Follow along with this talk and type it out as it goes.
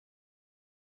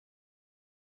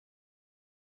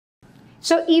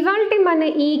So ఇవాల్టి మన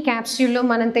ఈ క్యాప్స్యూల్లో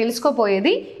మనం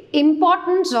తెలుసుకోపోయేది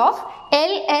ఇంపార్టెన్స్ ఆఫ్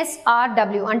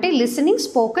LSRW అంటే listening,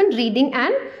 spoken, reading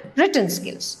and return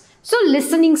skills. So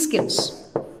listening skills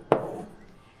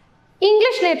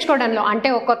English నేర్చుకోవడంలో అంటే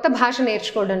ఒక కొత్త భాష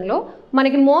నేర్చుకోవడంలో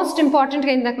మనకి మోస్ట్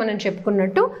ఇంపార్టెంట్గా ఇందాక మనం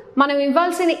చెప్పుకున్నట్టు మనం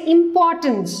ఇవ్వాల్సిన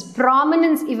ఇంపార్టెన్స్,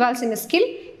 ప్రామినెన్స్ ఇవ్వాల్సిన స్కిల్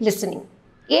లిసనింగ్.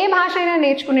 ఏ భాష అయినా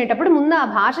నేర్చుకునేటప్పుడు ముందు ఆ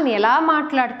భాషను ఎలా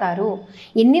మాట్లాడతారు,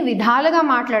 ఎన్ని విధాలుగా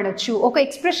మాట్లాడచ్చు, ఒక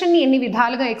ఎక్స్ప్రెషన్ని ఎన్ని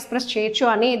విధాలుగా ఎక్స్ప్రెస్ చేయొచ్చు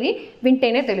అనేది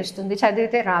వింటేనే తెలుస్తుంది,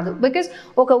 చదివితే రాదు. బికాజ్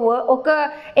ఒక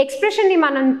ఎక్స్ప్రెషన్ని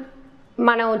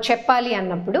మనం చెప్పాలి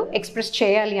అన్నప్పుడు, ఎక్స్ప్రెస్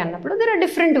చేయాలి అన్నప్పుడు there are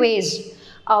different ways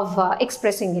of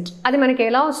expressing it. అది మనకి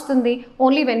ఎలా వస్తుంది?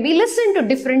 Only when we listen to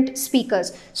different speakers.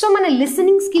 So మన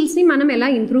లిసనింగ్ స్కిల్స్ని మనం ఎలా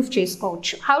ఇంప్రూవ్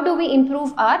చేసుకోవచ్చు? How do we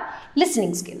improve our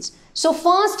listening skills? So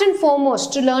first and foremost,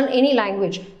 to learn any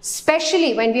language,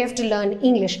 especially when we have to learn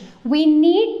English, we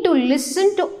need to listen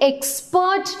to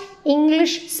expert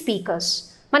English speakers.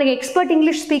 మనకి expert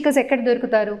English speakers ఎక్కడ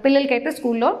దొరుకుతారు? పిల్లలకైతే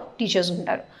స్కూల్లో teachers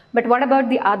ఉంటారు. But what about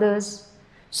the others?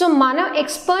 So మనం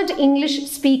expert English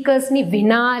స్పీకర్స్ని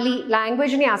వినాలి,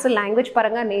 లాంగ్వేజ్ని అసలు language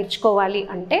పరంగా నేర్చుకోవాలి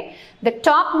అంటే the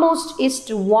top most is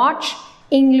to watch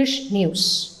English news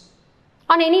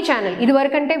on any channel.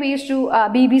 ఇదివరకంటే we used to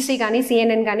BBC కానీ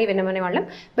CNN కానీ వినమనే వాళ్ళం.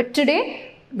 But today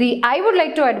I would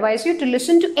like to advise you to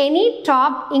listen to any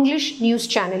top English news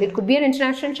channel. It could be an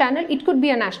international channel, it could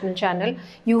be a national channel.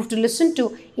 You have to listen to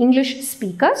English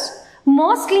speakers.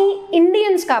 Mostly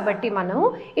Indians kabatti manu,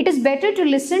 it is better to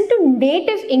listen to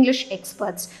native English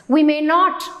experts. We may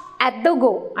not at the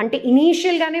go ante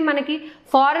initial gaane manaki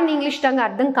foreign English tongue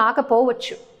ardham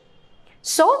kaakapovachu.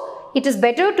 So it is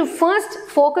better to first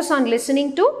focus on listening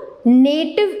to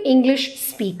native English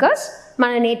speakers.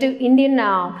 Mana native Indian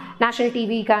national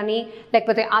TV కానీ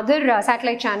లేకపోతే other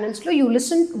satellite ఛానల్స్లో you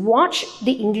watch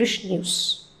the English news.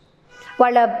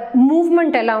 వాళ్ళ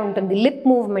movement ఎలా ఉంటుంది, lip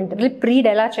movement, lip read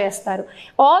ఎలా చేస్తారు,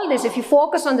 all this if you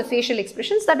focus on the facial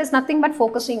expressions, that is nothing but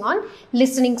focusing on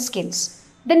listening skills.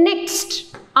 The next,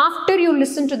 after you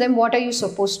listen to them, what are you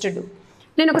suppose to do?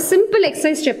 నేను ఒక simple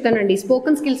exercise చెప్తానండి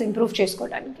spoken skills improve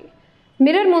చేసుకోవడానికి.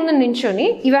 Mirror ముందు నించొని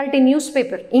ఇవాళ news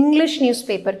paper, English news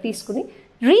paper తీసుకుని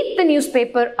read the news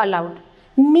paper allowed.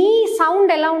 Me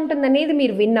sound ఎలా ఉంటుంది అనేది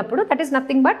మీరు విన్నప్పుడు that is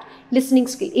nothing but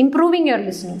listening skill, improving your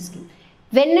listening skill.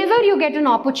 Whenever you get an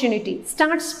opportunity,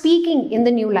 start speaking in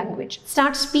the new language,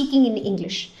 start speaking in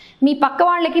English. మీ పక్క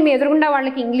వాళ్ళకి, మీ ఎదురుగుండా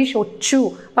వాళ్ళకి English వచ్చు,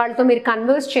 వాళ్ళతో మీరు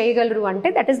కన్వర్స్ చేయగలరు అంటే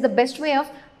that is the best way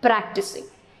of practising.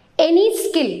 Any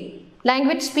skill,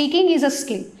 language speaking is a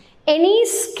skill. Any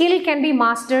skill can be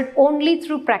mastered only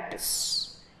through practice.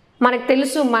 మనకు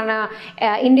తెలుసు మన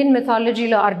ఇండియన్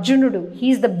మిథాలజీలో అర్జునుడు,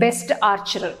 he's the best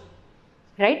ఆర్చరర్,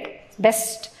 right?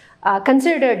 Best,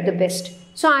 considered the best.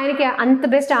 So ఆయనకి అంత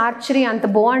best archery, అంత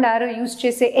బో and ఆరో use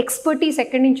చేసే ఎక్స్పర్టీస్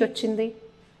ఎక్కడి నుంచి వచ్చింది?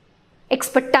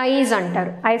 ఎక్స్పర్టైజ్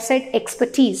అంటారు. I said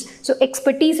expertise. So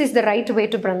expertise is the right way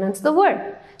to pronounce the word.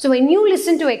 So when you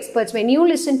listen to experts, when you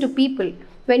listen to people,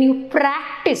 when you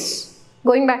practice,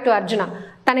 going back to Arjuna,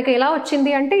 తనకి ఎలా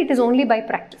వచ్చింది అంటే it is only by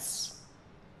practice.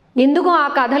 ఎందుకు ఆ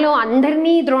కథలో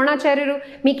అందరినీ ద్రోణాచార్యుడు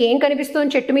మీకు ఏం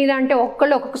కనిపిస్తుంది చెట్టు మీద అంటే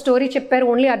ఒక్కళ్ళు ఒక్కొక్క స్టోరీ చెప్పారు,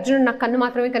 ఓన్లీ అర్జునుడు నాకు కన్ను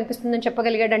మాత్రమే కనిపిస్తుందని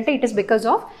చెప్పగలిగాడంటే it is because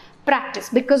of practice,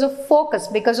 because of focus,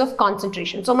 because of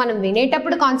concentration. So మనం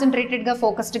వినేటప్పుడు కాన్సన్ట్రేటెడ్గా,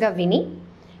 ఫోకస్డ్గా విని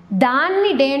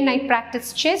దాన్ని డే అండ్ నైట్ ప్రాక్టీస్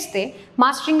చేస్తే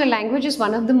mastering a language is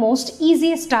one of the most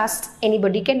easiest task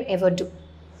anybody can ever do.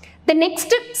 The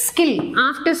next skill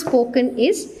after spoken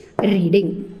is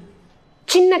reading.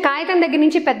 చిన్న కాగితం దగ్గర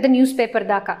నుంచి పెద్ద న్యూస్ పేపర్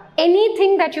దాకా,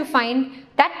 anything that you find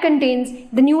that contains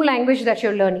the new language that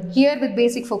you're learning. Here with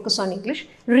basic focus on English,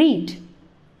 read.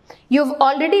 You've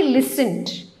already listened.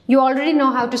 You already know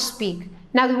how to speak.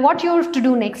 Now what you have to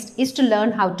do next is to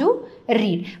learn how to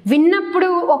read. విన్నప్పుడు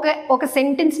ఒక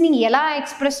సెంటెన్స్ని ఎలా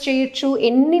express చేయొచ్చు,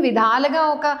 ఎన్ని విధాలుగా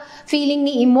ఒక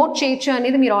ఫీలింగ్ని emote చేయొచ్చు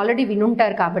అనేది మీరు ఆల్రెడీ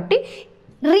వినుంటారు కాబట్టి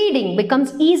reading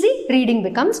becomes easy, reading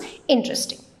becomes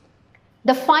interesting.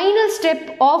 The final step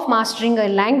of mastering a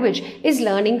language is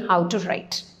learning how to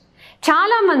write.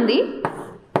 చాలామంది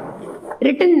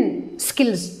రిటన్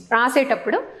స్కిల్స్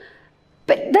రాసేటప్పుడు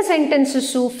పెద్ద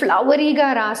సెంటెన్సెస్ ఫ్లవరీగా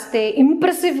రాస్తే,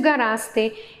 ఇంప్రెసివ్గా రాస్తే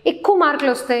ఎక్కువ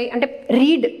మార్కులు వస్తాయి. అంటే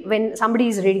read, when somebody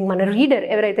is reading, మన రీడర్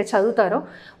ఎవరైతే చదువుతారో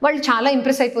వాళ్ళు చాలా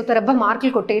ఇంప్రెస్ అయిపోతారు, అబ్బా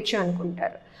మార్కులు కొట్టేయచ్చు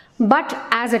అనుకుంటారు. But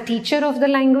as a teacher of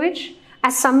the language,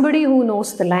 as somebody who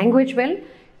knows the language well,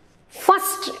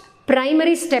 first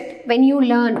primary step when you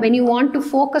learn, when you want to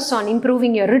focus on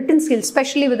improving your written skills,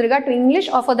 especially with regard to English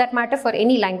or for that matter for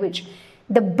any language,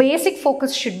 the basic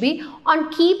focus should be on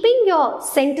keeping your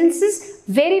sentences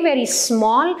very, very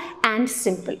small and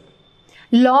simple.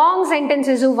 Long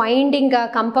sentences, వైండింగ్గా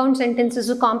compound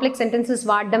sentences, complex sentences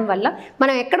వాడడం వల్ల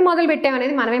మనం ఎక్కడ మొదలు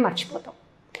పెట్టామనేది మనమే మర్చిపోతాం.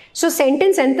 So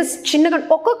sentence ఎంత చిన్నగా,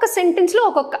 ఒక్కొక్క సెంటెన్స్లో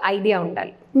ఒక్కొక్క ఐడియా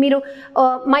ఉండాలి. మీరు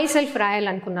మై సెల్ఫ్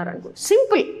రాయాలనుకున్నారు అనుకో,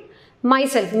 సింపుల్ మై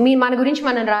సెల్ఫ్, మన గురించి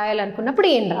మనం రాయాలనుకున్నప్పుడు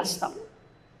ఏం రాస్తాం?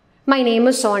 My name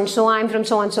is so and so, I'm from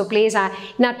so and so place,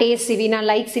 నా టేస్ట్ ఇవి, నా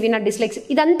లైక్స్ ఇవి, నా డిస్లైక్స్,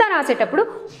 ఇదంతా రాసేటప్పుడు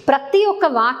ప్రతి ఒక్క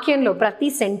వాక్యంలో, ప్రతి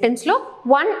సెంటెన్స్లో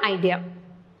one idea,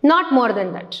 not more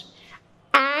than that.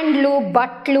 అండ్లు,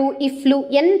 బట్లు, ఇఫ్లు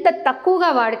ఎంత తక్కువగా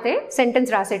వాడితే సెంటెన్స్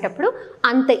రాసేటప్పుడు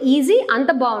అంత ఈజీ,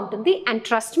 అంత బాగుంటుంది. And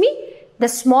trust me, the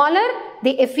smaller,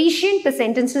 the efficient the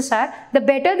sentences are, the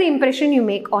better the impression you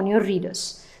make on your readers.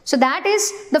 So that is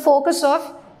the focus of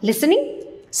listening,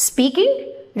 speaking,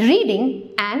 reading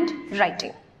and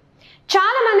writing.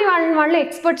 చాలామంది వాళ్ళు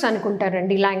experts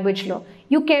అనుకుంటారండి లాంగ్వేజ్లో.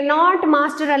 You cannot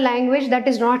master a language that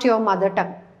is not your mother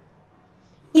tongue.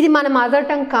 ఇది మన mother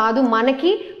tongue కాదు.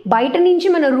 మనకి బయట నుంచి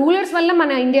మన రూలర్స్ వల్ల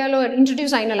మన ఇండియాలో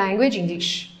ఇంట్రడ్యూస్ అయిన లాంగ్వేజ్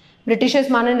ఇంగ్లీష్. బ్రిటిషర్స్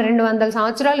మనని 200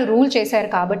 సంవత్సరాలు రూల్ చేశారు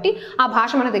కాబట్టి ఆ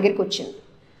భాష మన దగ్గరికి వచ్చింది.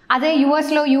 అదే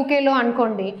యుఎస్లో, యూకేలో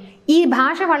అనుకోండి, ఈ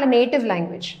భాష వాళ్ళ నేటివ్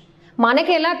లాంగ్వేజ్.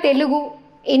 మనకి ఎలా తెలుగు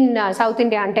ఇన్ సౌత్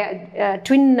ఇండియా అంటే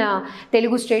ట్విన్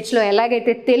తెలుగు స్టేట్స్లో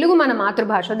ఎలాగైతే తెలుగు మన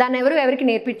మాతృభాష, దాన్ని ఎవరికి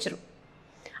నేర్పించరు.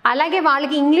 అలాగే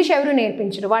వాళ్ళకి ఇంగ్లీష్ ఎవరు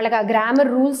నేర్పించరు. వాళ్ళకి ఆ గ్రామర్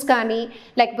రూల్స్ కానీ,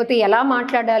 లేకపోతే ఎలా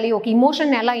మాట్లాడాలి, ఒక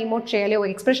ఇమోషన్ ఎలా ఇమోట్ చేయాలి, ఒక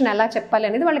ఎక్స్ప్రెషన్ ఎలా చెప్పాలి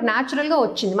అనేది వాళ్ళకి న్యాచురల్గా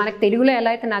వచ్చింది. మనకి తెలుగులో ఎలా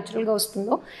అయితే న్యాచురల్గా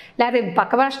వస్తుందో, లేకపోతే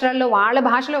పక్క రాష్ట్రాల్లో వాళ్ళ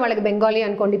భాషలో, వాళ్ళకి బెంగాలీ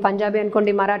అనుకోండి, పంజాబీ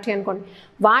అనుకోండి, మరాఠీ అనుకోండి,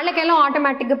 వాళ్ళకి ఎలా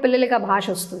ఆటోమేటిక్గా పిల్లలకి ఆ భాష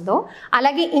వస్తుందో,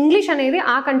 అలాగే ఇంగ్లీష్ అనేది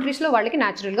ఆ కంట్రీస్లో వాళ్ళకి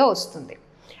న్యాచురల్గా వస్తుంది.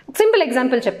 సింపుల్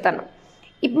ఎగ్జాంపుల్ చెప్తాను.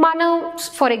 మనం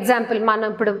ఫర్ ఎగ్జాంపుల్ మనం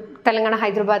ఇప్పుడు తెలంగాణ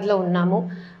హైదరాబాద్లో ఉన్నాము.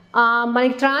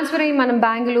 మనకి ట్రాన్స్ఫర్ అయ్యి మనం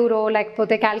బెంగళూరు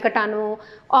లేకపోతే కాల్కటాను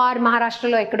ఆర్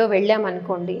మహారాష్ట్రలో ఎక్కడో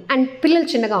వెళ్ళామనుకోండి, అండ్ పిల్లలు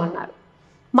చిన్నగా ఉన్నారు.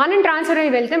 మనం ట్రాన్స్ఫర్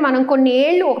అయ్యి వెళ్తే మనం కొన్ని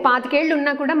ఏళ్ళు, ఒక 25 ఏళ్ళు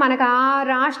ఉన్నా కూడా మనకు ఆ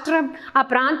రాష్ట్రం, ఆ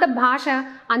ప్రాంత భాష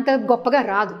అంత గొప్పగా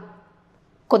రాదు.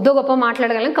 కొద్దో గొప్ప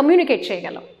మాట్లాడగలం, కమ్యూనికేట్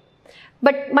చేయగలం.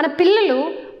 బట్ మన పిల్లలు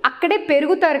అక్కడే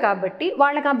పెరుగుతారు కాబట్టి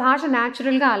వాళ్ళకి ఆ భాష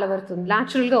న్యాచురల్గా అలవడుతుంది,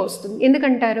 న్యాచురల్గా వస్తుంది.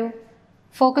 ఎందుకంటారు?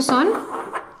 Focus on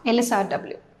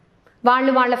LSRW.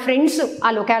 వాళ్ళ ఫ్రెండ్స్ ఆ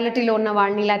లొకాలిటీలో ఉన్న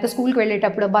వాళ్ళని, లేకపోతే స్కూల్కి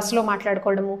వెళ్ళేటప్పుడు బస్సులో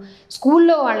మాట్లాడుకోవడము,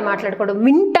 స్కూల్లో వాళ్ళు మాట్లాడుకోవడం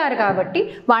వింటారు కాబట్టి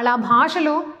వాళ్ళ ఆ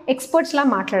భాషలో ఎక్స్పర్ట్స్లా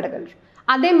మాట్లాడగలరు.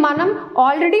 అదే మనం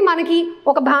ఆల్రెడీ మనకి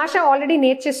ఒక భాష ఆల్రెడీ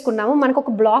నేర్చేసుకున్నాము, మనకు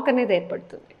ఒక బ్లాక్ అనేది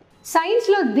ఏర్పడుతుంది.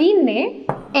 సైన్స్లో దీన్నే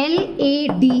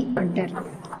LAD అంటారు,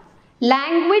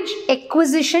 లాంగ్వేజ్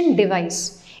ఎక్విజిషన్ డివైస్.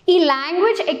 ఈ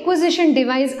లాంగ్వేజ్ ఎక్విజిషన్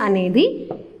డివైస్ అనేది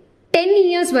 10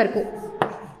 years వరకు,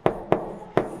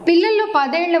 పిల్లల్లో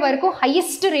 10 ఏళ్ల వరకు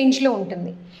హైయెస్ట్ రేంజ్లో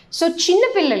ఉంటుంది. సో చిన్న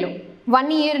పిల్లలు 1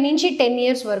 year నుంచి 10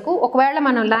 years వరకు ఒకవేళ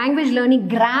మనం లాంగ్వేజ్ లెర్నింగ్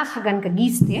గ్రాఫ్ కనుక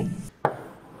గీస్తే,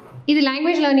 ఇది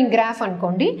లాంగ్వేజ్ లెర్నింగ్ గ్రాఫ్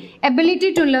అనుకోండి, ability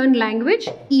to learn language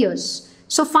years.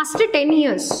 So first 10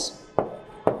 years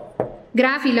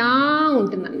graph ఇలా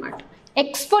ఉంటుందన్నమాట.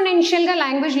 ఎక్స్పోనెన్షియల్గా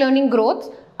లాంగ్వేజ్ లెర్నింగ్ గ్రోత్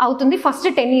అవుతుంది ఫస్ట్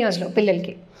 10 yearsలో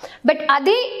పిల్లలకి. బట్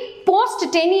అదే పోస్ట్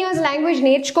 10 years లాంగ్వేజ్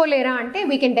నేర్చుకోలేరా అంటే,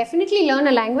 we can definitely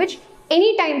learn a language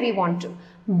anytime we want to,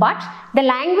 but the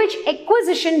language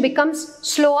acquisition becomes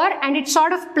slower and it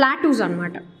sort of plateaus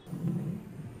అన్నమాట.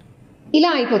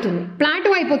 ఇలా అయిపోతుంది, plateau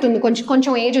అయిపోతుంది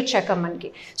కొంచెం ఏజ్ వచ్చాక మనకి.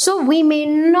 So we may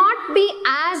not be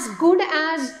as good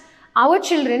as our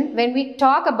children when we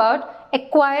talk about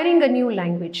acquiring a new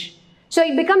language. So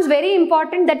it becomes very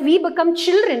important that we become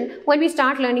children when we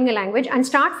start learning a language and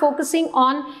start focusing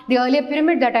on the earlier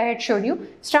pyramid that I had showed you.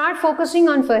 Start focusing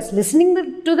on first listening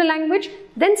to the language,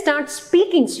 then start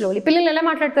speaking slowly. పిల్లలు ఎలా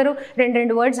మాట్లాడతారు?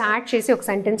 రెండు words add చేసి ఒక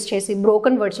sentence చేసి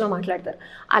broken వర్డ్స్లో మాట్లాడతారు.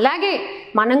 అలాగే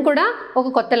మనం కూడా ఒక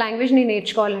కొత్త లాంగ్వేజ్ని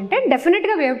నేర్చుకోవాలంటే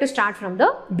డెఫినెట్గా we have to start from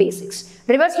the basics.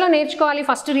 రివర్స్లో నేర్చుకోవాలి,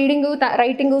 first reading,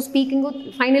 writing, speaking,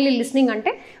 finally listening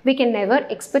అంటే we can never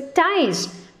expertise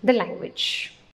the language.